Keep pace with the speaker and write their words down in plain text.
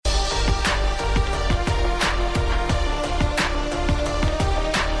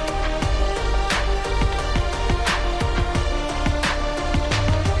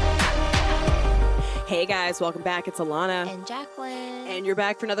Hey guys, welcome back. It's Alana. And Jacqueline. And you're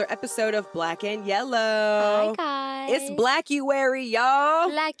back for another episode of Black and Yellow. Hi guys. It's Blackuary, y'all.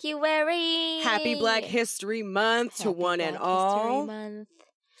 Blackuary. Happy Black History Month to one Black and all. History Month.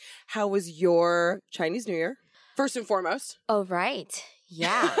 How was your Chinese New Year? First and foremost. Oh, right.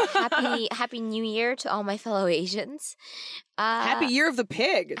 Yeah. Happy New Year to all my fellow Asians. Happy Year of the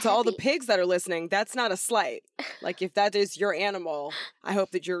Pig to all the pigs that are listening. That's not a slight. Like, if that is your animal, I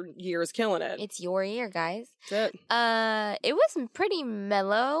hope that your year is killing it. It's your year, guys. That's it. It was pretty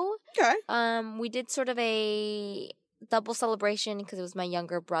mellow. Okay. We did sort of a double celebration because it was my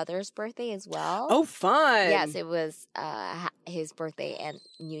younger brother's birthday as well. Oh, fun. Yes, it was his birthday and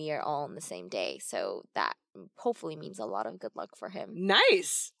New Year all on the same day. So that hopefully means a lot of good luck for him.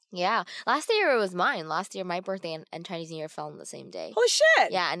 Nice. Yeah. Last year it was mine. Last year my birthday and Chinese New Year fell on the same day. Holy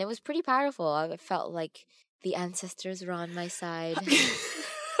shit. Yeah, and it was pretty powerful. I felt like the ancestors were on my side.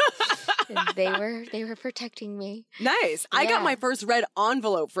 They were protecting me. Nice. I got my first red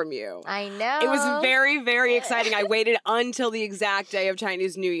envelope from you. I know. It was very, very exciting. I waited until the exact day of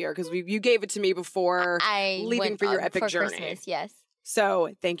Chinese New Year because you gave it to me before leaving for your epic journey. Christmas, yes. So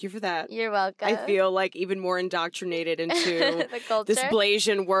thank you for that. You're welcome. I feel like even more indoctrinated into the culture. this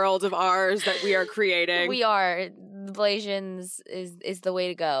Blasian world of ours that we are creating. We are. Blasians is the way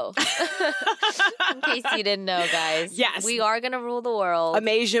to go. In case you didn't know, guys. Yes. We are going to rule the world.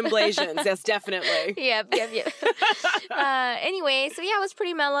 Amazing Blasians. Yes, definitely. Yep. Anyway, so yeah, it was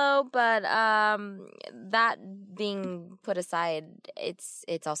pretty mellow, but that being put aside,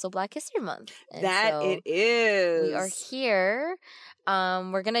 it's also Black History Month. And that so it is. we are here.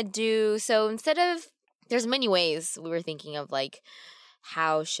 We're going to do, so instead of, there's many ways we were thinking of, like,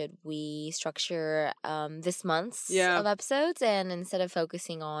 how should we structure this month's of episodes, and instead of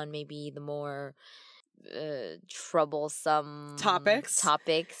focusing on maybe the more troublesome topics,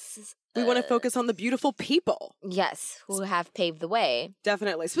 we want to focus on the beautiful people. Yes, who have paved the way.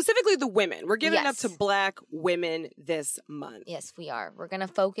 Definitely. Specifically the women. We're giving up to Black women this month. Yes, we are. We're going to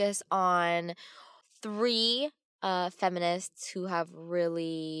focus on 3 feminists who have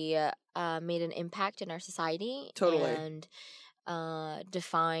really made an impact in our society. Totally. And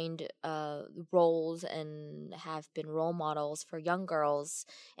defined roles and have been role models for young girls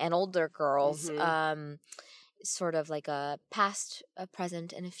and older girls. Mm-hmm. Sort of like a past, a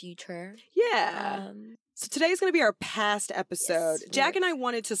present, and a future. Yeah. So today's going to be our past episode. Yes, Jack and I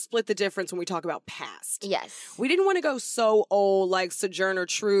wanted to split the difference when we talk about past. Yes. We didn't want to go so old like Sojourner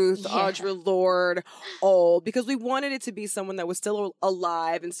Truth, Audre Lorde, old, because we wanted it to be someone that was still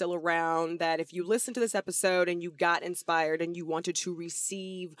alive and still around, that if you listened to this episode and you got inspired and you wanted to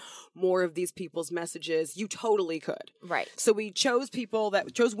receive more of these people's messages, you totally could. Right. So we chose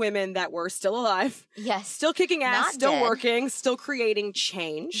women that were still alive. Yes. Still kicking ass, Not still dead. working, still creating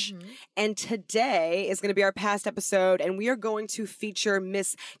change. Mm-hmm. And today is going to be our past episode, and we are going to feature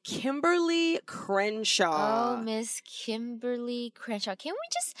Miss Kimberly Crenshaw. Oh, Miss Kimberly Crenshaw. Can we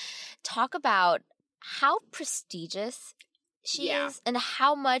just talk about how prestigious she is and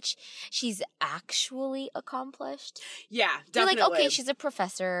how much she's actually accomplished? Yeah, definitely. You're like, okay, she's a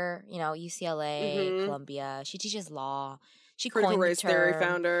professor, UCLA, Columbia. She teaches law. She Critical coined race the term. theory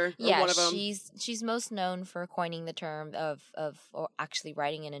founder. Yeah, one of them. she's most known for coining the term or actually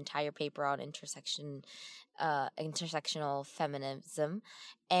writing an entire paper on intersectional feminism.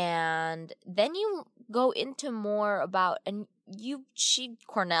 And then you go into more about,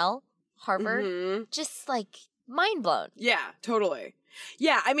 Cornell, Harvard, just like mind blown. Yeah, totally.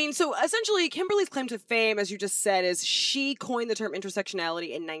 Yeah, I mean, so essentially Kimberly's claim to fame, as you just said, is she coined the term intersectionality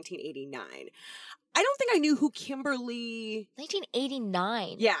in 1989. I don't think I knew who Kimberly...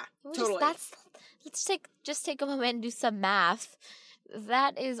 1989. Yeah, totally. Let's take a moment and do some math.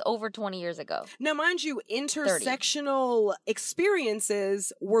 That is over 20 years ago. Now, mind you, intersectional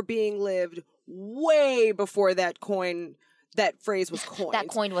experiences were being lived way before that phrase was coined. That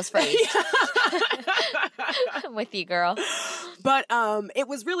coin was phrased. I'm with you, girl. But it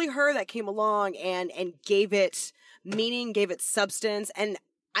was really her that came along and gave it meaning, gave it substance, and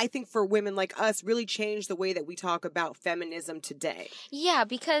I think for women like us, really changed the way that we talk about feminism today. Yeah,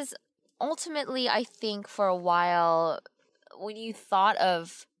 because ultimately, I think for a while, when you thought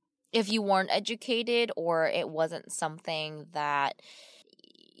of if you weren't educated or it wasn't something that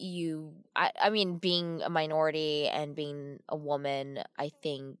I mean, being a minority and being a woman, I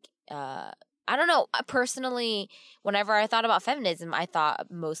think, I don't know, personally, whenever I thought about feminism, I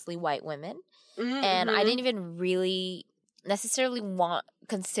thought mostly white women. Mm-hmm. And I didn't even really necessarily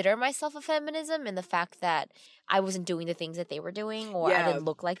consider myself a feminism in the fact that I wasn't doing the things that they were doing, or I didn't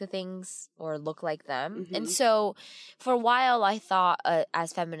look like the things or look like them. And so for a while I thought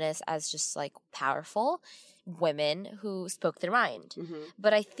as feminists as just like powerful women who spoke their mind.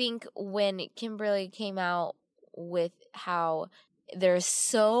 But I think when Kimberly came out with how there's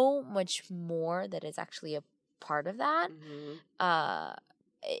so much more that is actually a part of that,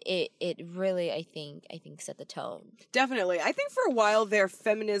 it really I think set the tone. Definitely. I think for a while there,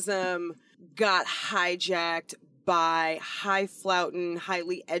 feminism got hijacked by high-flouting,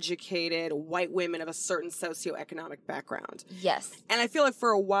 highly educated white women of a certain socioeconomic background. Yes. And I feel like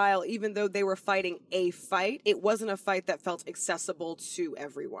for a while, even though they were fighting a fight, it wasn't a fight that felt accessible to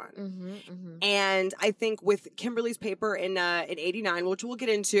everyone. And I think with Kimberly's paper in 89, which we'll get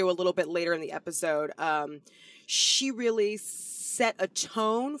into a little bit later in the episode, she really set a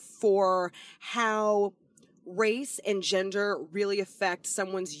tone for how race and gender really affect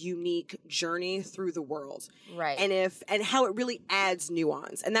someone's unique journey through the world. Right. And how it really adds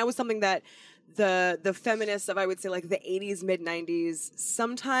nuance. And that was something that the feminists of, I would say, like the 80s, mid-90s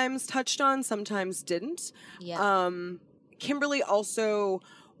sometimes touched on, sometimes didn't. Yeah. Kimberly also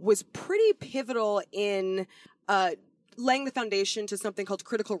was pretty pivotal in laying the foundation to something called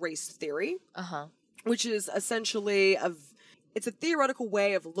critical race theory, which is essentially it's a theoretical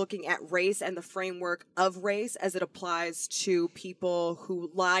way of looking at race and the framework of race as it applies to people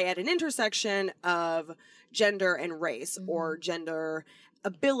who lie at an intersection of gender and race, or gender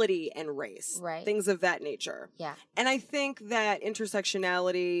ability and race, right, things of that nature. Yeah. And I think that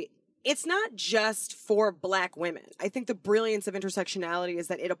intersectionality, it's not just for Black women. I think the brilliance of intersectionality is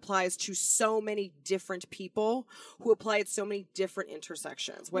that it applies to so many different people who apply at so many different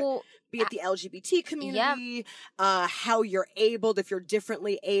intersections. Be it the LGBT community, how you're abled, if you're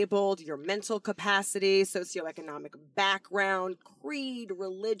differently abled, your mental capacity, socioeconomic background, creed,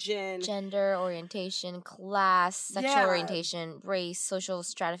 religion, gender orientation, class, sexual orientation, race, social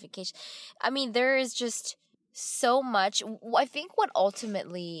stratification. I mean, there is just so much. I think what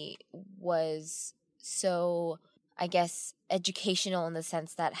ultimately was so, I guess, educational in the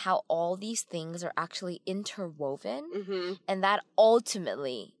sense that how all these things are actually interwoven, and that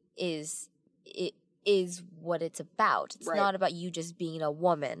ultimately is what it's about. It's not about you just being a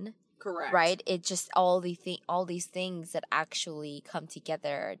woman. Correct. Right? It just all these things that actually come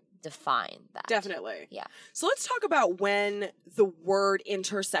together define that. Definitely. Yeah. So let's talk about when the word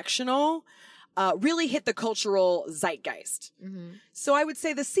intersectional really hit the cultural zeitgeist. So I would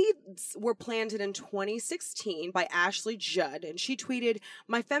say the seeds were planted in 2016 by Ashley Judd, and she tweeted,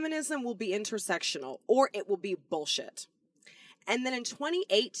 "My feminism will be intersectional, or it will be bullshit." And then in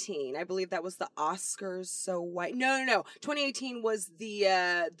 2018, I believe that was the Oscars So White. No. 2018 was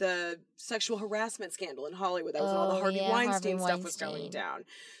the sexual harassment scandal in Hollywood. That was when all the Harvey Weinstein stuff was going down.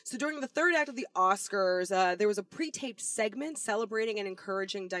 So during the third act of the Oscars, there was a pre-taped segment celebrating and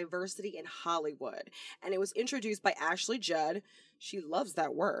encouraging diversity in Hollywood. And it was introduced by Ashley Judd. She loves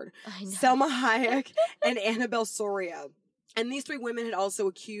that word. Selma Hayek and Annabelle Soria. And these three women had also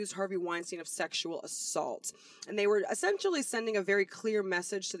accused Harvey Weinstein of sexual assault. And they were essentially sending a very clear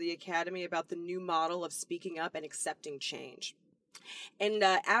message to the Academy about the new model of speaking up and accepting change. And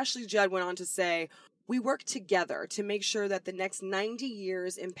Ashley Judd went on to say, "We work together to make sure that the next 90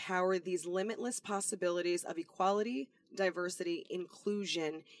 years empower these limitless possibilities of equality, diversity,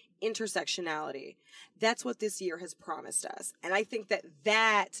 inclusion, intersectionality. That's what this year has promised us." And I think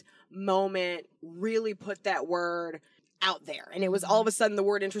that moment really put that word out there. And it was all of a sudden the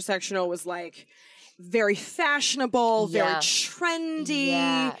word intersectional was like very fashionable, very trendy.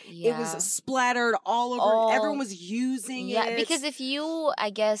 It was splattered all over. Everyone was using it. Yeah, because if you,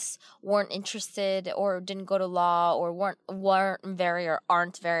 I guess, weren't interested or didn't go to law or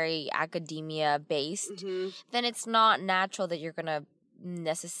aren't very academia based, then it's not natural that you're going to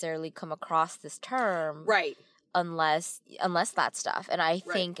necessarily come across this term. Right. Unless that stuff. And I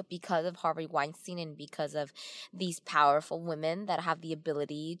think because of Harvey Weinstein and because of these powerful women that have the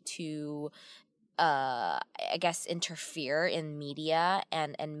ability to I guess interfere in media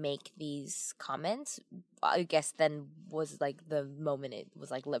and make these comments, I guess then was like the moment it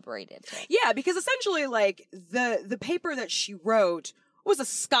was like liberated. Yeah, because essentially like the paper that she wrote was a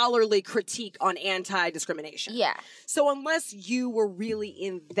scholarly critique on anti-discrimination. Yeah. So unless you were really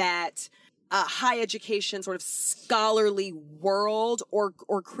in that high education sort of scholarly world or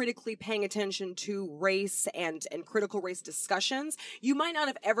critically paying attention to race and critical race discussions, you might not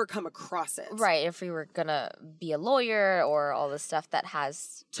have ever come across it. Right, if you were gonna be a lawyer or all the stuff that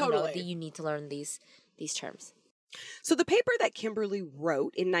has, totally, you need to learn these terms. So the paper that Kimberly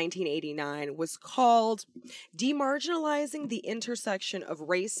wrote in 1989 was called Demarginalizing the Intersection of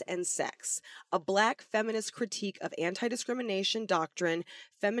Race and Sex, a Black Feminist Critique of Anti-Discrimination Doctrine,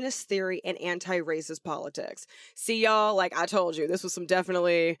 Feminist Theory, and Anti-Racist Politics. See, y'all, like I told you, this was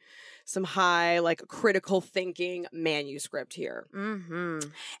definitely some high, like, critical thinking manuscript here. Mm-hmm.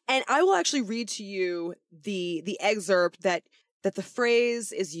 And I will actually read to you the excerpt that the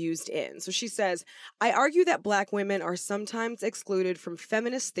phrase is used in. So she says, I argue that Black women are sometimes excluded from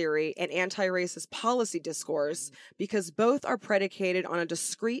feminist theory and anti-racist policy discourse because both are predicated on a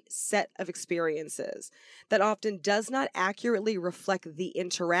discrete set of experiences that often does not accurately reflect the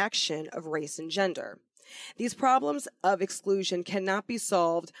interaction of race and gender. These problems of exclusion cannot be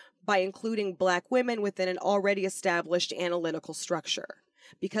solved by including Black women within an already established analytical structure.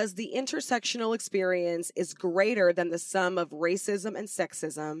 Because the intersectional experience is greater than the sum of racism and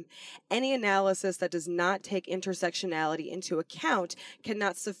sexism, any analysis that does not take intersectionality into account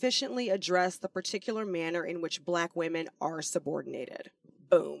cannot sufficiently address the particular manner in which Black women are subordinated.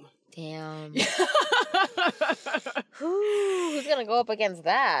 Boom. Damn. Who's going to go up against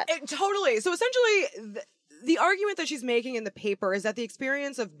that? Totally. So essentially, the argument that she's making in the paper is that the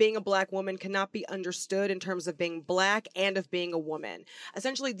experience of being a Black woman cannot be understood in terms of being Black and of being a woman.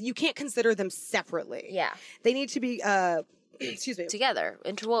 Essentially, you can't consider them separately. Yeah. They need to be, excuse me. Together,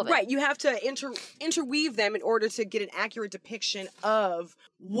 interwoven. Right. You have to interweave them in order to get an accurate depiction of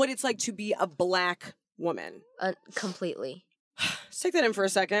what it's like to be a Black woman. Completely. Let's take that in for a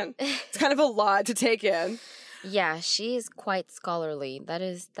second. It's kind of a lot to take in. Yeah, she is quite scholarly. That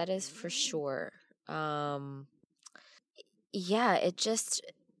is for sure. Yeah, it just,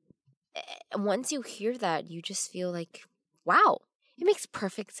 once you hear that, you just feel like, wow, it makes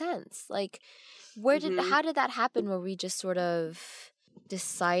perfect sense. Like, how did that happen where we just sort of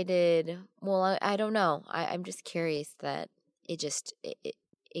decided, well, I don't know. I'm just curious that it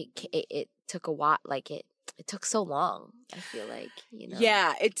took a while, like it took so long, I feel like, you know?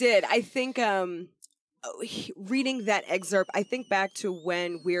 Yeah, it did. I think, reading that excerpt, I think back to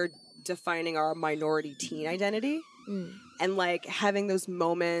when we're defining our minority teen identity and like having those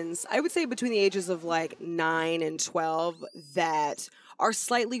moments, I would say between the ages of like 9 and 12 that are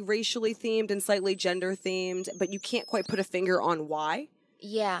slightly racially themed and slightly gender themed, but you can't quite put a finger on why.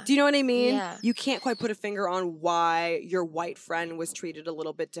 Yeah. Do you know what I mean? Yeah. You can't quite put a finger on why your white friend was treated a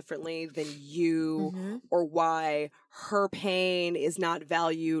little bit differently than you, or why her pain is not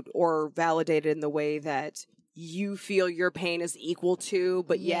valued or validated in the way that you feel your pain is equal to,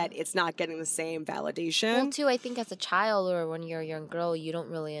 but yet it's not getting the same validation. Well, too, I think as a child or when you're a young girl, you don't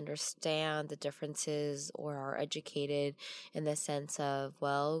really understand the differences or are educated in the sense of,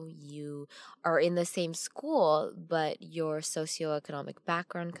 well, you are in the same school, but your socioeconomic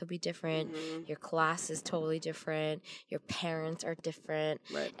background could be different. Your class is totally different. Your parents are different.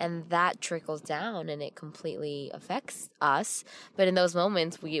 Right. And that trickles down and it completely affects us. But in those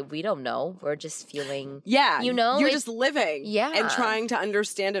moments, we don't know. We're just feeling... Yeah. You know, you're just living and trying to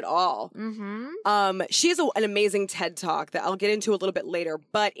understand it all. She has an amazing TED Talk that I'll get into a little bit later.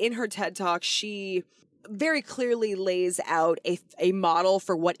 But in her TED Talk, she very clearly lays out a model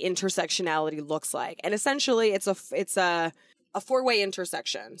for what intersectionality looks like. And essentially, it's a four-way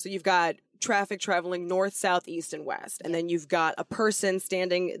intersection. So you've got traffic traveling north, south, east, and west. And then you've got a person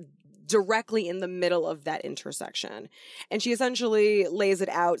standing directly in the middle of that intersection. And she essentially lays it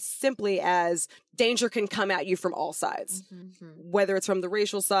out simply as danger can come at you from all sides, whether it's from the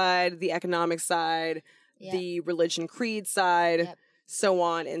racial side, the economic side, the religion creed side, so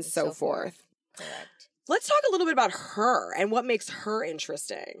on and so forth. Correct. Let's talk a little bit about her and what makes her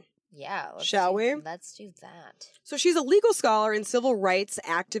interesting. Yeah. Shall we? Let's do that. So she's a legal scholar and civil rights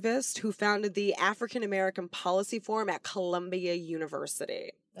activist who founded the African American Policy Forum at Columbia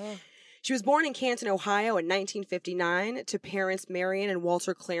University. She was born in Canton, Ohio in 1959 to parents Marion and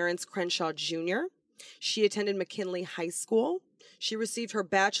Walter Clarence Crenshaw Jr. She attended McKinley High School. She received her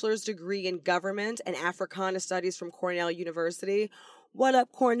bachelor's degree in government and Africana studies from Cornell University. What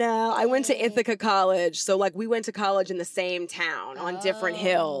up, Cornell? I went to Ithaca College. So, like, we went to college in the same town on different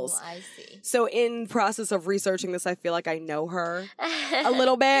hills. I see. So, in process of researching this, I feel like I know her a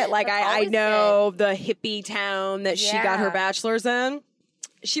little bit. Like, I know the hippie town that she got her bachelor's in.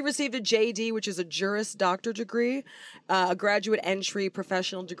 She received a JD, which is a Juris Doctor degree, a graduate entry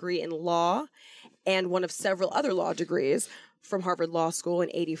professional degree in law, and one of several other law degrees from Harvard Law School in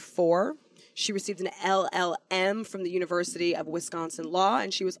 1984. She received an LLM from the University of Wisconsin Law,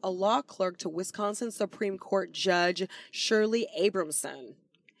 and she was a law clerk to Wisconsin Supreme Court Judge Shirley Abramson.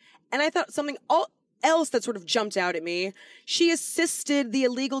 And I thought something else that sort of jumped out at me. She assisted the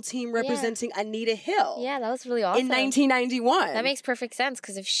illegal team representing Anita Hill. Yeah, that was really awesome. In 1991. That makes perfect sense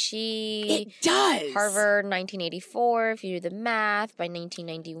because if she... It does. Harvard, 1984, if you do the math, by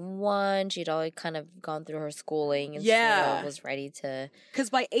 1991, she'd already kind of gone through her schooling and sort of was ready to... Because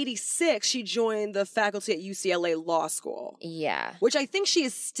by 86, she joined the faculty at UCLA Law School. Yeah. Which I think she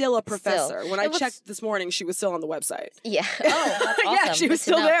is still a professor. When I checked this morning, she was still on the website. Yeah. Oh, that's awesome. Yeah, she was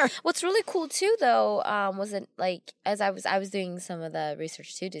still there. What's really cool too, though, was it like as I was doing some of the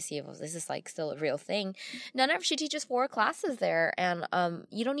research too to see if this is like still a real thing. She teaches 4 classes there, and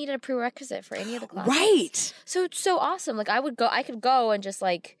you don't need a prerequisite for any of the classes. Right. So it's so awesome. Like I could go and just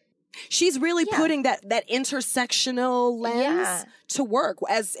like. She's really putting that intersectional lens to work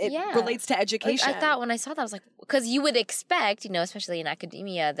as it relates to education. Like, I thought when I saw that, I was like, because you would expect, especially in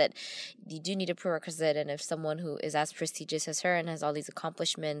academia, that you do need a prerequisite. And if someone who is as prestigious as her and has all these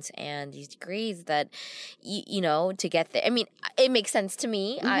accomplishments and these degrees that, to get there. I mean, it makes sense to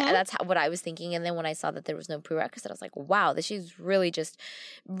me. Mm-hmm. That's what I was thinking. And then when I saw that there was no prerequisite, I was like, wow, she's really just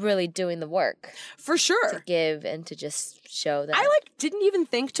really doing the work. For sure. To give and to just show that. I didn't even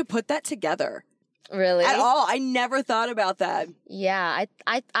think to put that together. Really? At all. I never thought about that. Yeah.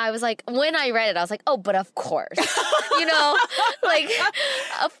 I was like, when I read it, I was like, oh, but of course.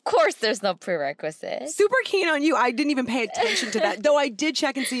 Of course there's no prerequisite. Super keen on you. I didn't even pay attention to that. Though I did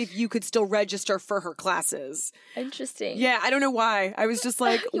check and see if you could still register for her classes. Interesting. Yeah, I don't know why. I was just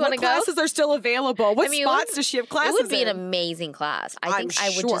like, what go? classes are still available? What spots does she have classes in? It would be an amazing class. I think I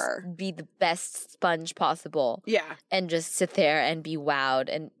would just be the best sponge possible. Yeah. And just sit there and be wowed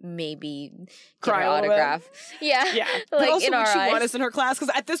and maybe cry an autograph. Yeah. Yeah. But also would she want us in her class?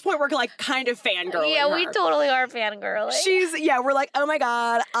 Because at this point we're kind of fangirling. Yeah, her. we totally are fangirling. We're like, oh my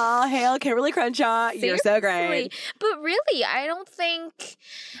God, all hail Kimberly Crenshaw. Seriously? You're so great. But really, I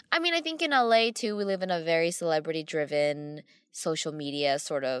think in LA too, we live in a very celebrity driven social media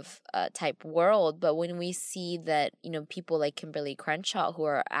sort of type world. But when we see that, people like Kimberly Crenshaw who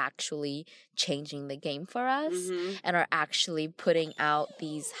are actually changing the game for us and are actually putting out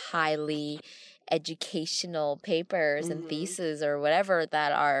these highly educational papers and theses or whatever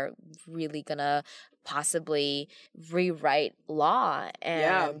that are really gonna possibly rewrite law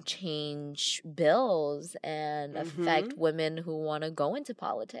and change bills and affect women who want to go into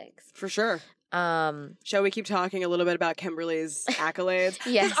politics. For sure. Shall we keep talking a little bit about Kimberly's accolades?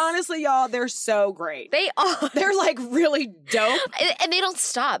 Yes. Because honestly, y'all, they're so great. They are. They're really dope. And they don't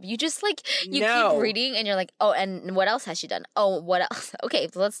stop. You just keep reading and you're like, oh, and what else has she done? Oh, what else? Okay,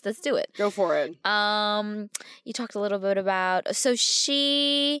 let's do it. Go for it. You talked a little bit about, so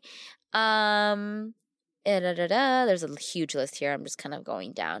she, there's a huge list here. I'm just kind of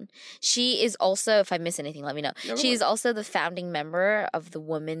going down. She is also, if I miss anything, let me know. She is also the founding member of the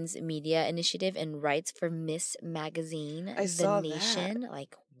Women's Media Initiative and writes for Miss Magazine, The Nation. That.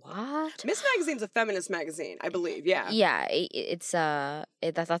 What? Miss Magazine's a feminist magazine, I believe. Yeah. Yeah,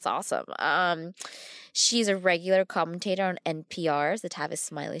 that's awesome. She's a regular commentator on NPR's The Tavis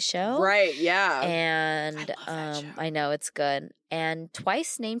Smiley Show. Right, yeah. And I know it's good. And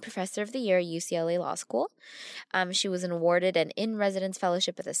twice named Professor of the Year at UCLA Law School. She was awarded an in-residence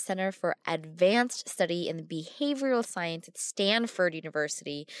fellowship at the Center for Advanced Study in Behavioral Science at Stanford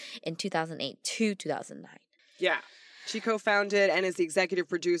University in 2008 to 2009. Yeah. She co-founded and is the executive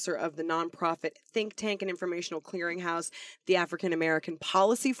producer of the nonprofit think tank and informational clearinghouse, the African American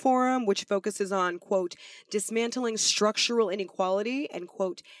Policy Forum, which focuses on, quote, dismantling structural inequality and,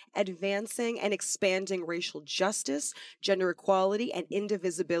 quote, advancing and expanding racial justice, gender equality, and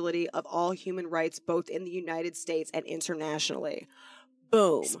indivisibility of all human rights, both in the United States and internationally.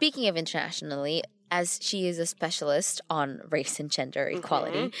 Boom. Speaking of internationally, as she is a specialist on race and gender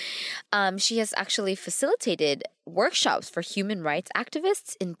equality, she has actually facilitated workshops for human rights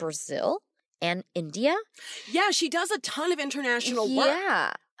activists in Brazil and India. Yeah, she does a ton of international work.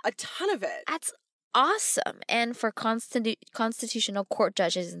 Yeah. A ton of it. That's awesome. And for constitutional court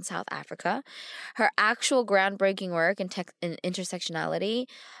judges in South Africa, her actual groundbreaking work in intersectionality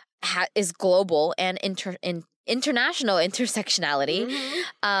is global and international intersectionality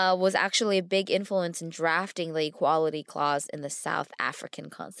was actually a big influence in drafting the equality clause in the South African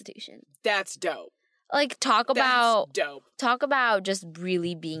Constitution. That's dope. Talk about dope. Talk about just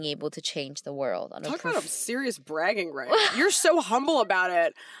really being able to change the world. Talk about a serious bragging right. You're so humble about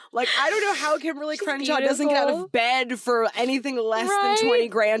it. I don't know how Kimberly Crenshaw doesn't get out of bed for anything less than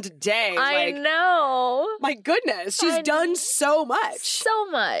 $20,000 a day. I know. My goodness, she's done so much. So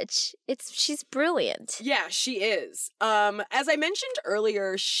much. She's brilliant. Yeah, she is. As I mentioned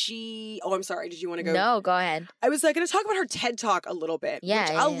earlier, I'm sorry. Did you want to go? No, go ahead. I was going to talk about her TED Talk a little bit. Yeah,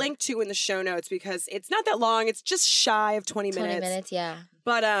 which I'll link to in the show notes because It's not that long. It's just shy of 20 minutes. 20 minutes, yeah.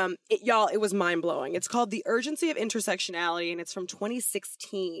 But y'all, it was mind-blowing. It's called The Urgency of Intersectionality, and it's from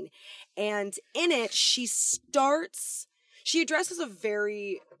 2016. And in it, she addresses a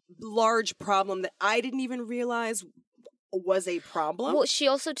very large problem that I didn't even realize was a problem. Well, she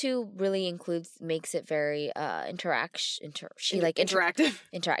also too really makes it very interactive.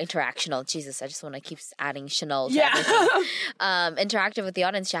 Interactional. Jesus, I just want to keep adding Chanel to everything. Interactive with the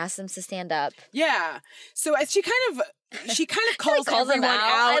audience. She asks them to stand up. Yeah. So she kind of calls everyone out.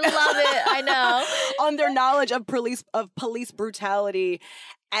 I love it. I know. On their knowledge of police brutality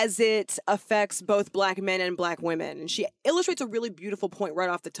as it affects both Black men and Black women. And she illustrates a really beautiful point right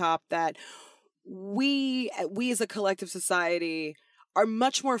off the top that we as a collective society are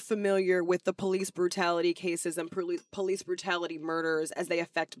much more familiar with the police brutality cases and police brutality murders as they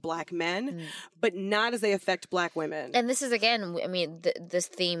affect Black men, but not as they affect Black women. And this is, again, I mean, this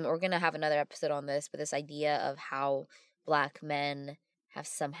theme, we're going to have another episode on this, but this idea of how Black men have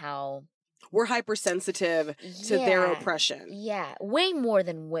somehow... We're hypersensitive to their oppression. Yeah, way more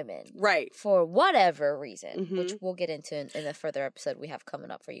than women. Right. For whatever reason, which we'll get into in a further episode we have coming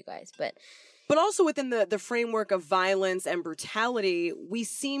up for you guys, but also within the framework of violence and brutality, we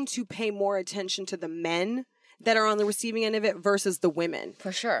seem to pay more attention to the men that are on the receiving end of it versus the women.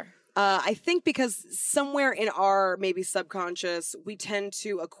 For sure. I think because somewhere in our maybe subconscious, we tend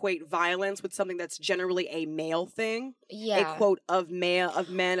to equate violence with something that's generally a male thing. Yeah. A quote of men, of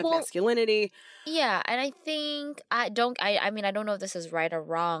masculinity. Yeah, and I think I don't know if this is right or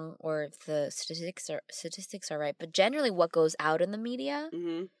wrong or if the statistics are right, but generally what goes out in the media,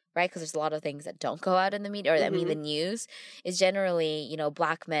 right? Because there's a lot of things that don't go out in the media, or I mean the news, is generally,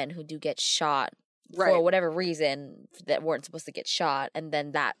 Black men who do get shot for whatever reason that weren't supposed to get shot, and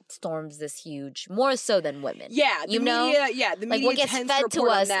then that storms this huge, more so than women. Yeah, the media like what gets fed to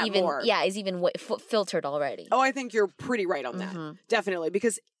us even more. Is even filtered already. Oh, I think you're pretty right on that. Definitely,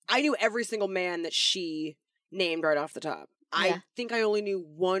 because I knew every single man that she named right off the top. Yeah. I think I only knew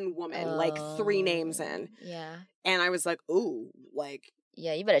one woman, like 3 names in. Yeah, and I was like, ooh, like.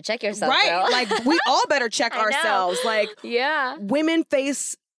 Yeah, you better check yourself, right? Girl. Like we all better check ourselves. Like, women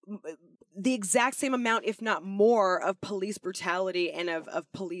face the exact same amount, if not more, of police brutality and of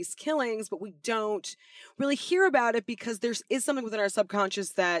police killings, but we don't really hear about it because there is something within our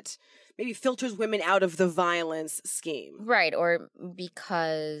subconscious that maybe filters women out of the violence scheme. Right, or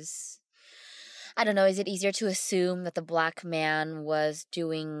because, I don't know, is it easier to assume that the Black man was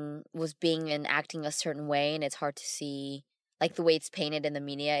being and acting a certain way, and it's hard to see, like the way it's painted in the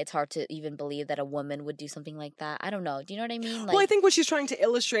media, it's hard to even believe that a woman would do something like that. I don't know. Do you know what I mean? Well, I think what she's trying to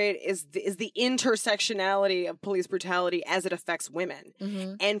illustrate is the intersectionality of police brutality as it affects women.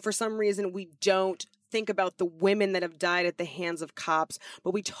 And for some reason, we don't think about the women that have died at the hands of cops,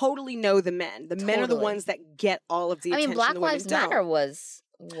 but we totally know the men. The men are the ones that get all of the attention. Black Lives Matter was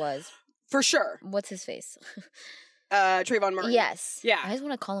for sure. What's his face? Trayvon Martin. Yes. Yeah. I just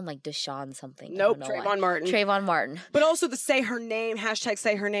want to call him like Deshaun something. Nope, Trayvon Martin. Trayvon Martin. But also the Say Her Name,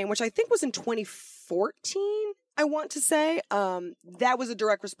 #SayHerName, which I think was in 2014, I want to say. That was a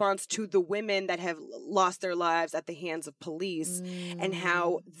direct response to the women that have lost their lives at the hands of police and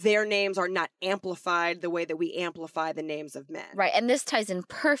how their names are not amplified the way that we amplify the names of men. Right, and this ties in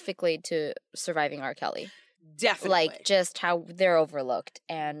perfectly to Surviving R. Kelly. Definitely. Like, just how they're overlooked.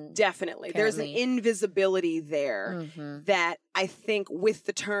 And definitely. There's an invisibility there that I think with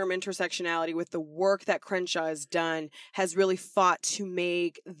the term intersectionality, with the work that Crenshaw has done, has really fought to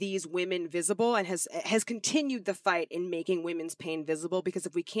make these women visible and has continued the fight in making women's pain visible, because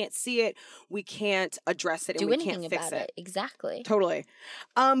if we can't see it, we can't address it and we can't fix it. Exactly. Totally.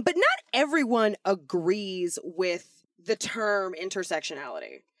 But not everyone agrees with the term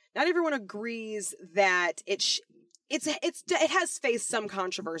intersectionality. Not everyone agrees that it has faced some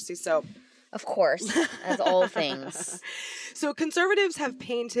controversy. So, of course, as all things. So conservatives have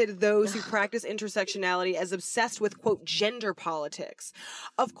painted those who practice intersectionality as obsessed with, quote, gender politics.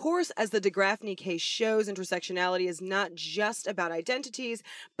 Of course, as the DeGraffney case shows, intersectionality is not just about identities,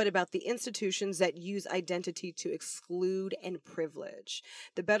 but about the institutions that use identity to exclude and privilege.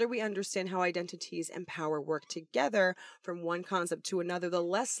 The better we understand how identities and power work together from one concept to another, the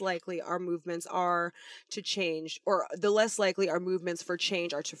less likely our movements are to change, or the less likely our movements for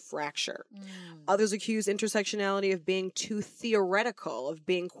change are to fracture. Others accuse intersectionality of being too theoretical, of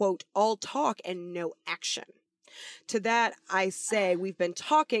being, quote, all talk and no action. To that, I say we've been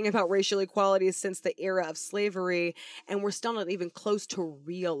talking about racial equality since the era of slavery, and we're still not even close to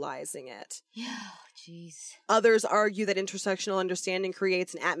realizing it. Yeah, jeez. Others argue that intersectional understanding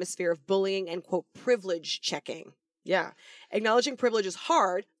creates an atmosphere of bullying and, quote, privilege checking. Yeah. Acknowledging privilege is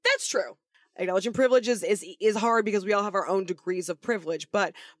hard. That's true. Acknowledging privilege is hard because we all have our own degrees of privilege,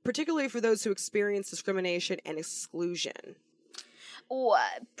 but particularly for those who experience discrimination and exclusion.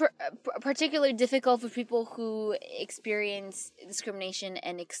 Particularly difficult for people who experience discrimination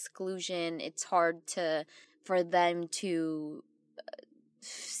and exclusion. It's hard for them to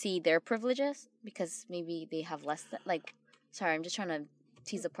see their privileges because maybe they have less sorry, I'm just trying to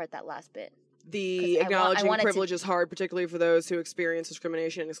tease apart that last bit. The acknowledging privilege is hard, particularly for those who experience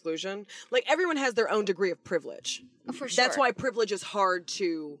discrimination and exclusion. Like, everyone has their own degree of privilege. For sure. That's why privilege is hard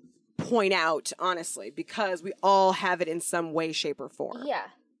to point out, honestly, because we all have it in some way, shape, or form. Yeah,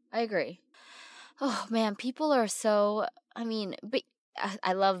 I agree. Oh, man, people are so... I mean, but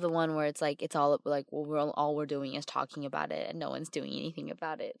I love the one where it's like, it's all like, well, all we're doing is talking about it and no one's doing anything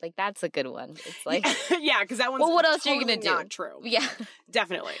about it. Like, that's a good one. It's like... yeah, because that one's what else totally are you going to do? Not true. Yeah.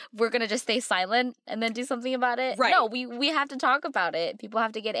 Definitely. We're going to just stay silent and then do something about it? Right. No, we have to talk about it. People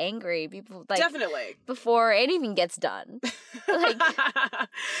have to get angry. People, like... Definitely. Before anything gets done. Like...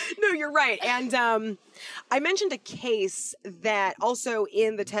 No, you're right. And I mentioned a case that also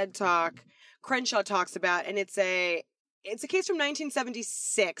in the TED Talk, Crenshaw talks about, and it's a case from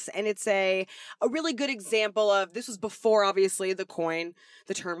 1976, and it's a really good example of, this was before, obviously, the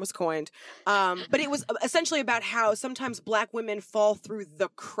term was coined, but it was essentially about how sometimes Black women fall through the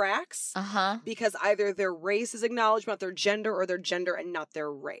cracks because either their race is acknowledged, not their gender, or their gender and not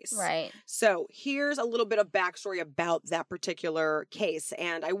their race. Right. So here's a little bit of backstory about that particular case,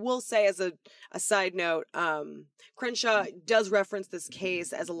 and I will say as a side note, Crenshaw does reference this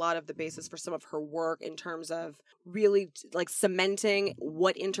case as a lot of the basis for some of her work in terms of really like cementing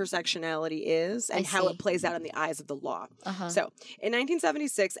what intersectionality is and how it plays out in the eyes of the law. So in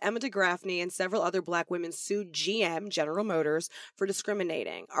 1976, Emma DeGraffney and several other Black women sued GM, General Motors, for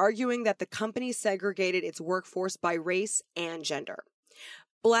discriminating, arguing that the company segregated its workforce by race and gender.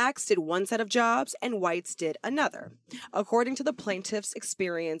 Blacks did one set of jobs and whites did another. According to the plaintiff's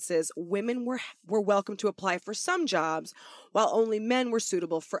experiences, women were welcome to apply for some jobs, while only men were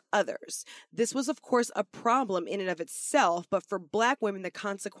suitable for others. This was, of course, a problem in and of itself, but for Black women, the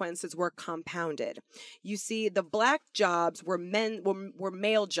consequences were compounded. You see, the Black jobs were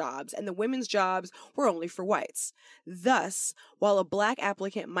male jobs, and the women's jobs were only for whites. Thus, while a Black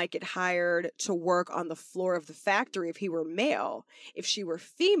applicant might get hired to work on the floor of the factory if he were male, if she were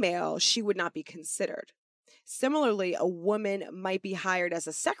female, she would not be considered. Similarly, a woman might be hired as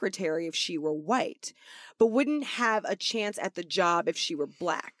a secretary if she were white, but wouldn't have a chance at the job if she were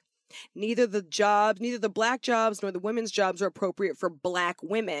Black. Neither the Black jobs nor the women's jobs were appropriate for Black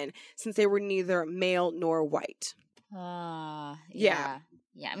women since they were neither male nor white. Yeah.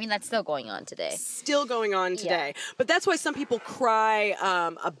 Yeah, I mean, that's still going on today. Still going on today. Yeah. But that's why some people cry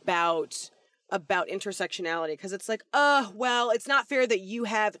about intersectionality, because it's like, well, it's not fair that you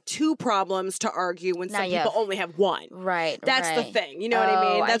have two problems to argue when some people only have one. Right. That's the thing. You know what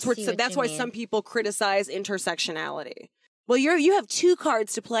I mean? That's why some people criticize intersectionality. Well, you have two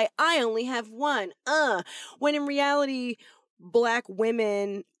cards to play. I only have one. When in reality, Black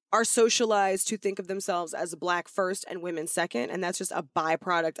women are socialized to think of themselves as Black first and women second, and that's just a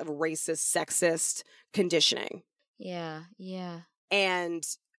byproduct of racist, sexist conditioning. Yeah. And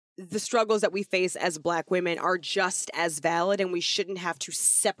the struggles that we face as Black women are just as valid, and we shouldn't have to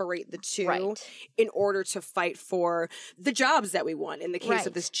separate the two in order to fight for the jobs that we want in the case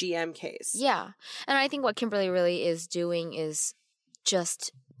of this GM case. Yeah. And I think what Kimberly really is doing is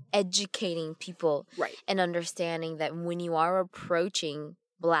just educating people and understanding that when you are approaching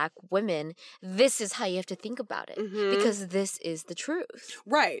Black women, this is how you have to think about it, because this is the truth.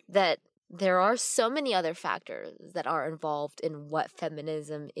 Right. That there are so many other factors that are involved in what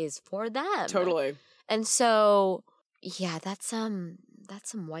feminism is for them. Totally. And so, yeah, that's some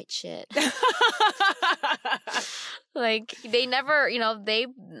white shit. Like, they never,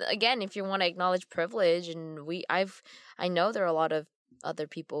 again, if you want to acknowledge privilege, and I know there are a lot of other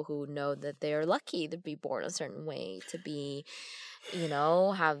people who know that they're lucky to be born a certain way, to be,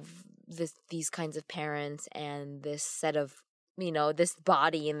 have these kinds of parents and this set of, this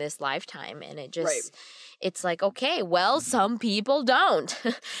body in this lifetime. And it just, it's like, okay, well, some people don't.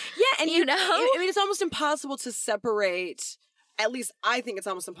 Yeah. And I mean, it's almost impossible to separate, at least I think it's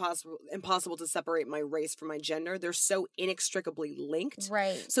almost impossible to separate my race from my gender. They're so inextricably linked.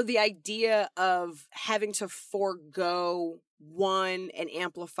 Right. So the idea of having to forego one and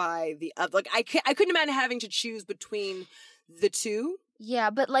amplify the other, like I couldn't imagine having to choose between the two.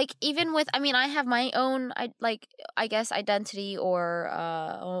 Yeah, but like even with, I mean, I have my own, I guess, identity or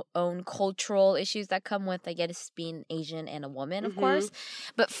own cultural issues that come with, I guess, being Asian and a woman, of course.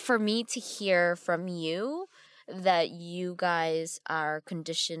 But for me to hear from you that you guys are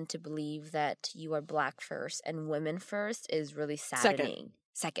conditioned to believe that you are black first and women first is really saddening.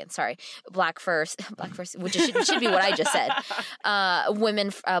 Second, sorry. Black first, which should be what I just said.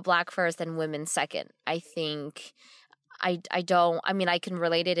 Women, black first and women second. I think I can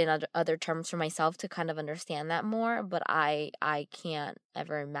relate it in other terms for myself to kind of understand that more, but I can't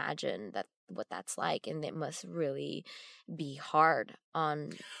ever imagine what that's like, and it must really be hard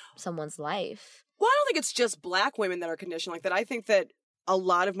on someone's life. Well, I don't think it's just black women that are conditioned like that. I think that a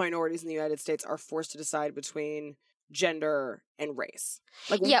lot of minorities in the United States are forced to decide between gender and race.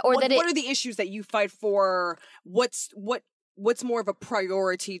 Like, what are the issues that you fight for? What's more of a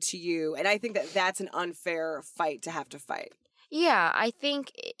priority to you? And I think that that's an unfair fight to have to fight. Yeah, I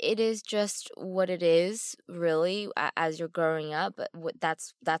think it is just what it is, really, as you're growing up.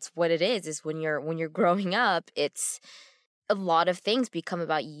 That's what it is when you're growing up, it's a lot of things become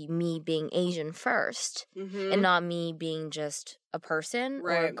about me being Asian first, and not me being just a person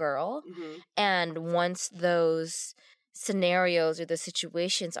or a girl. And once those scenarios or the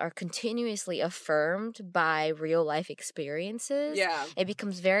situations are continuously affirmed by real life experiences, it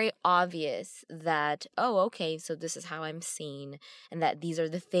becomes very obvious that, oh, okay, so this is how I'm seen, and that these are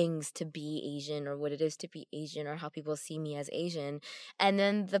the things to be Asian, or what it is to be Asian, or how people see me as Asian. And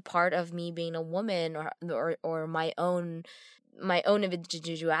then the part of me being a woman or my own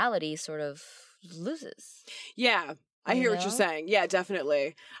individuality sort of loses. Yeah. I hear what you're saying. Yeah,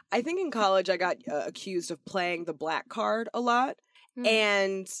 definitely. I think in college I got accused of playing the black card a lot.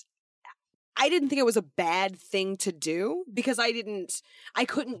 And I didn't think it was a bad thing to do, because I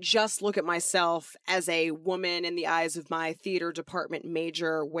couldn't just look at myself as a woman in the eyes of my theater department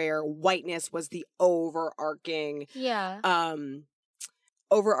major, where whiteness was the overarching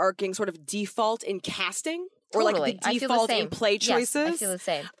sort of default in casting. Or totally. Like the default in play choices. Yes, I feel the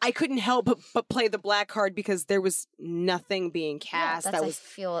same. I couldn't help but play the black card because there was nothing being cast. I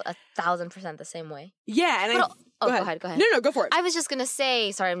feel 1,000% the same way. Yeah, and go ahead. No, go for it. I was just gonna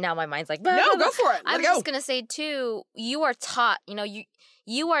say, sorry, now my mind's like, no, go for it. I was just gonna say too, you are taught,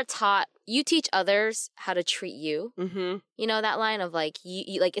 you are taught, you teach others how to treat you. You know that line of like,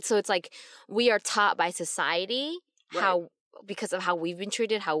 it's like we are taught by society because of how we've been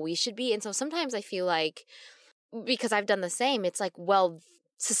treated, how we should be. And so sometimes I feel like, because I've done the same, it's like, well,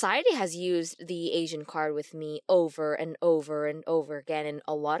 society has used the Asian card with me over and over and over again in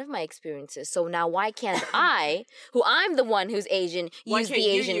a lot of my experiences. So now why can't I, who I'm the one who's Asian, use the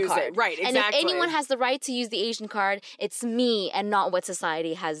Asian card? Right, exactly. And if anyone has the right to use the Asian card, it's me and not what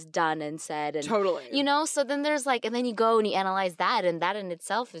society has done and said. And, totally. So then there's like, and then you go and you analyze that, and that in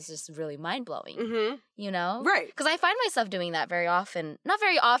itself is just really mind-blowing. Right. Because I find myself doing that very often. Not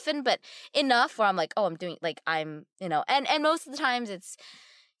very often, but enough where I'm like, oh, I'm doing, like, I'm, and most of the times it's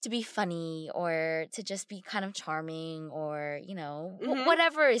to be funny or to just be kind of charming or,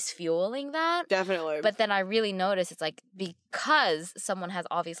 whatever is fueling that. Definitely. But then I really notice it's like, because someone has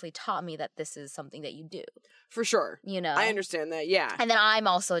obviously taught me that this is something that you do. For sure. I understand that, yeah. And then I'm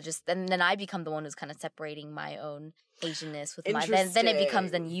also and then I become the one who's kind of separating my own Asianness with my, then it becomes,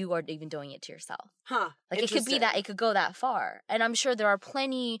 then you are even doing it to yourself. Like it could be that, it could go that far. And I'm sure there are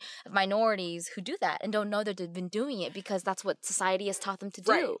plenty of minorities who do that and don't know that they've been doing it because that's what society has taught them to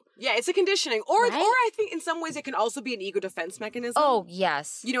do. Right. Yeah, it's a conditioning. Or I think in some ways it can also be an ego defense mechanism. Oh,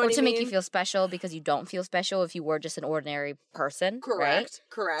 yes. You know what I mean? Or to make you feel special because you don't feel special if you were just an ordinary person. Correct.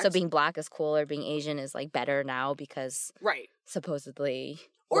 So being black is cool or being Asian is like better now because supposedly...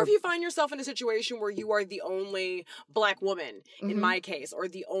 Or if you find yourself in a situation where you are the only black woman, in my case, or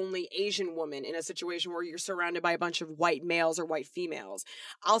the only Asian woman in a situation where you're surrounded by a bunch of white males or white females,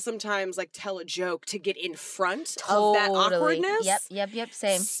 I'll sometimes like tell a joke to get in front of that awkwardness. Yep,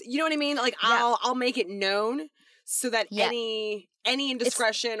 same. You know what I mean? Like I'll make it known so that any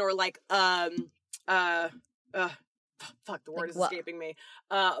indiscretion or like fuck, the word is escaping me.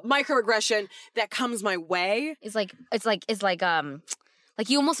 Microaggression that comes my way. It's like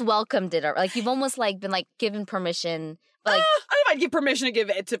you almost welcomed it, or like you've almost like been like given permission. But like, I don't know if I'd give permission to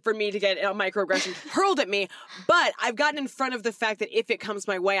give it for me to get a microaggression hurled at me, but I've gotten in front of the fact that if it comes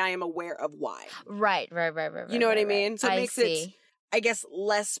my way, I am aware of why. Right. You know what I mean? So it makes it, I guess,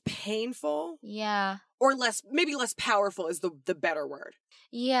 less painful. Yeah. Or maybe less powerful is the better word.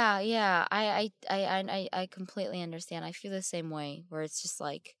 Yeah. I completely understand. I feel the same way. Where it's just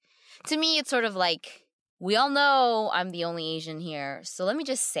like, to me, it's sort of like, we all know I'm the only Asian here, so let me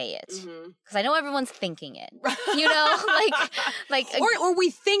just say it. Because I know everyone's thinking it. Or we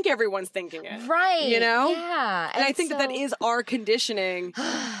think everyone's thinking it. Right. You know? Yeah. And I think that is our conditioning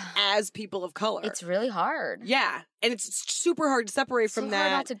as people of color. It's really hard. Yeah. And it's super hard to separate from that. It's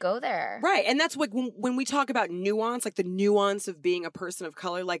hard not to go there. Right. And that's like when we talk about nuance, like the nuance of being a person of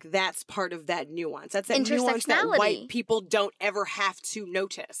color, like that's part of that nuance. That's that nuance that white people don't ever have to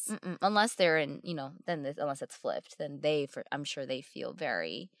notice. Unless they're in, unless it's flipped, then I'm sure they feel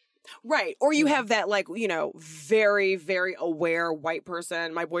very... Right. Or you have that, like, very, very aware white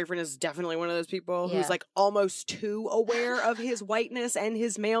person. My boyfriend is definitely one of those people who's, like, almost too aware of his whiteness and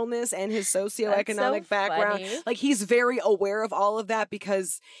his maleness and his socioeconomic background. Funny. Like, he's very aware of all of that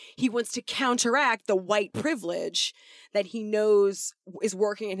because he wants to counteract the white privilege that he knows is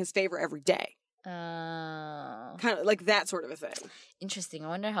working in his favor every day. Kind of like that sort of a thing. Interesting. I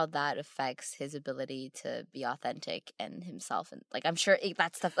wonder how that affects his ability to be authentic and himself. And like, I'm sure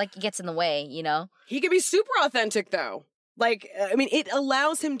that stuff like gets in the way, He can be super authentic though. Like, I mean, it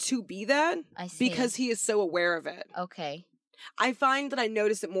allows him to be that because he is so aware of it. Okay. I find that I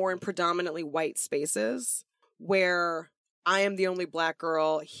notice it more in predominantly white spaces where I am the only black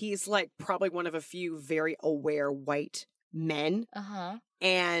girl. He's like probably one of a few very aware white men.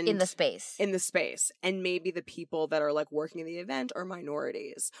 And in the space. And maybe the people that are like working in the event are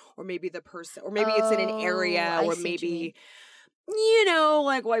minorities. Or maybe the person, or maybe it's in an area where maybe,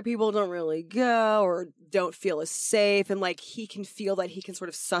 like white people don't really go or don't feel as safe. And like he can feel that he can sort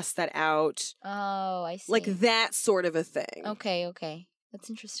of suss that out. Oh, I see. Like that sort of a thing. Okay. That's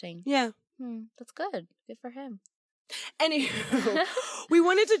interesting. Yeah. That's good. Good for him. Anywho, we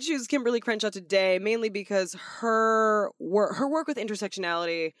wanted to choose Kimberly Crenshaw today mainly because her work with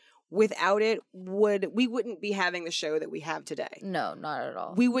intersectionality, without it, we wouldn't be having the show that we have today. No, not at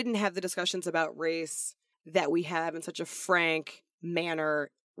all. We wouldn't have the discussions about race that we have in such a frank manner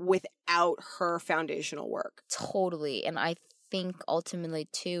without her foundational work. Totally. And I think ultimately,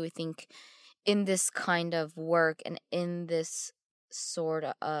 too, in this kind of work and in this sort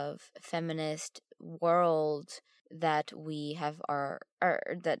of feminist world that we have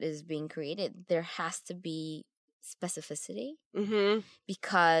that is being created, there has to be specificity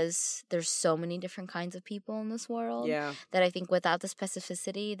because there's so many different kinds of people in this world that I think without the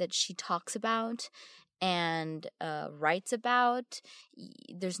specificity that she talks about and writes about,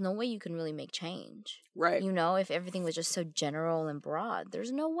 there's no way you can really make change. Right. If everything was just so general and broad,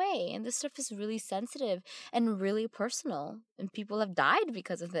 there's no way. And this stuff is really sensitive and really personal. And people have died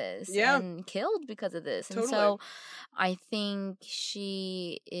because of this and killed because of this. Totally. And so I think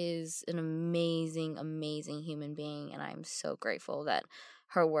she is an amazing, amazing human being. And I'm so grateful that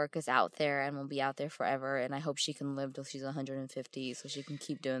her work is out there and will be out there forever. And I hope she can live till she's 150 so she can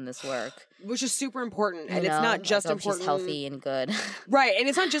keep doing this work. Which is super important. And it's not just important. She's healthy and good. Right. And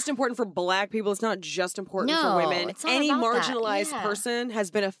it's not just important for black people. It's not just important for women. It's not Any about marginalized person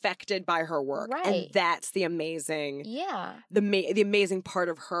has been affected by her work. Right. And that's the amazing, the amazing part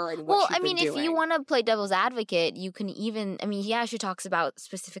of her and what she's been doing. If you want to play devil's advocate, you can even, she talks about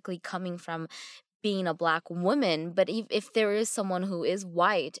specifically coming from being a black woman, but if there is someone who is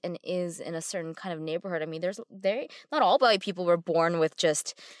white and is in a certain kind of neighborhood, not all white people were born with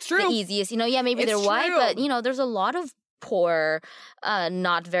just the easiest, maybe they're white, but there's a lot of poor,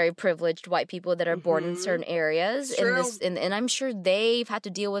 not very privileged white people that are born in certain areas and I'm sure they've had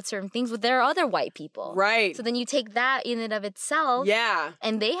to deal with certain things with their other white people. Right. So then you take that in and of itself. Yeah.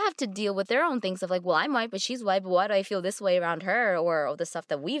 And they have to deal with their own things of like, well, I'm white, but she's white, but why do I feel this way around her or the stuff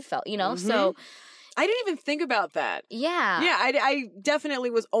that we've felt, So I didn't even think about that. Yeah. Yeah, I definitely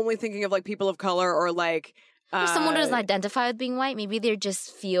was only thinking of like people of color or like or someone who doesn't identify with being white. Maybe they just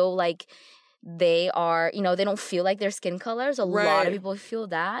feel like they are, they don't feel like their skin colors. A lot of people feel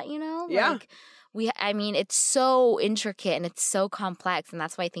that, Yeah. It's so intricate and it's so complex, and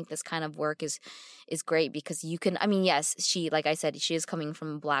that's why I think this kind of work is great because you can, yes, she, like I said, she is coming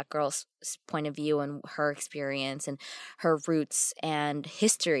from a black girl's point of view and her experience and her roots and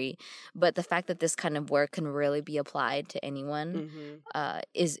history, but the fact that this kind of work can really be applied to anyone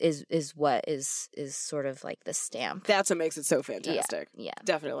is what is sort of like the stamp. That's what makes it so fantastic. Yeah.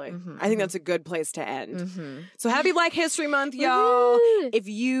 Definitely. I think that's a good place to end. So happy Black History Month, y'all. If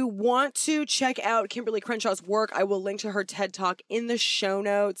you want to check out Kimberly Crenshaw's work, I will link to her TED Talk in the show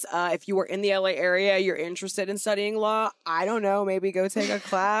notes. If you are in the LA area, you're interested in studying law, I don't know, maybe go take a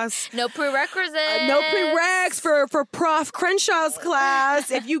class. No prerequisites. No prereqs for Prof. Crenshaw's class.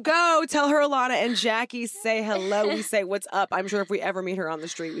 If you go, tell her Alana and Jackie say hello. We say what's up. I'm sure if we ever meet her on the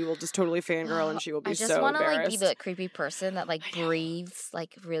street, we will just totally fangirl and she will be so embarrassed. I just want to be the creepy person that breathes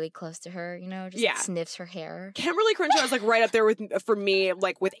really close to her, sniffs her hair. Kimberly Crenshaw is right up there for me,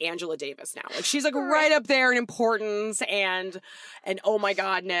 with Angela Davis now. she's like right up there in importance and oh my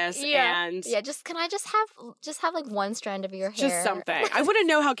godness. Yeah. And can I just have like one strand of your hair? Just something. I want to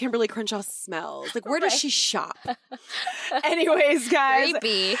know how Kimberly Crenshaw smells. Like, where does she shop? Anyways, guys.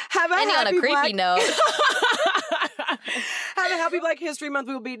 Creepy. Ending on a creepy note. Have a happy Black History Month.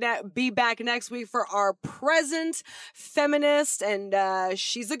 We will be back next week for our present feminist, and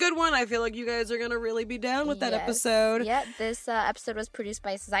she's a good one. I feel like you guys are going to really be down with that episode. Yeah, this episode was produced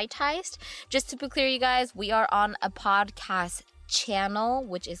by Zeitgeist. Just to be clear, you guys, we are on a podcast channel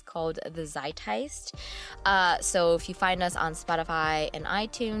which is called The Zeitgeist. So if you find us on Spotify and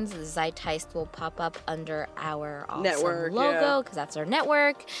iTunes, The Zeitgeist will pop up under our awesome network logo because that's our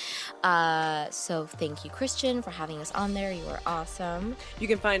network. So thank you, Christian, for having us on there. You are awesome. You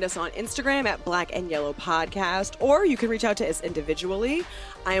can find us on Instagram at Black and Yellow Podcast, or you can reach out to us individually.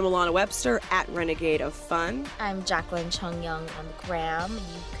 I am Alana Webster at Renegade of Fun. I'm Jacqueline Chung Young on the gram.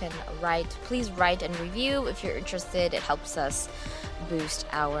 You can please write and review if you're interested. It helps us boost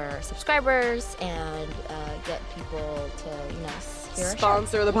our subscribers and get people to, hear our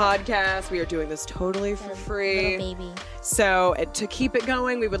sponsor the podcast. We are doing this totally for free. Little baby. So to keep it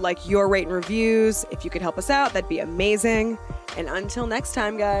going, we would like your rate and reviews. If you could help us out, that'd be amazing. And until next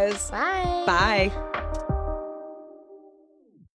time, guys. Bye. Bye.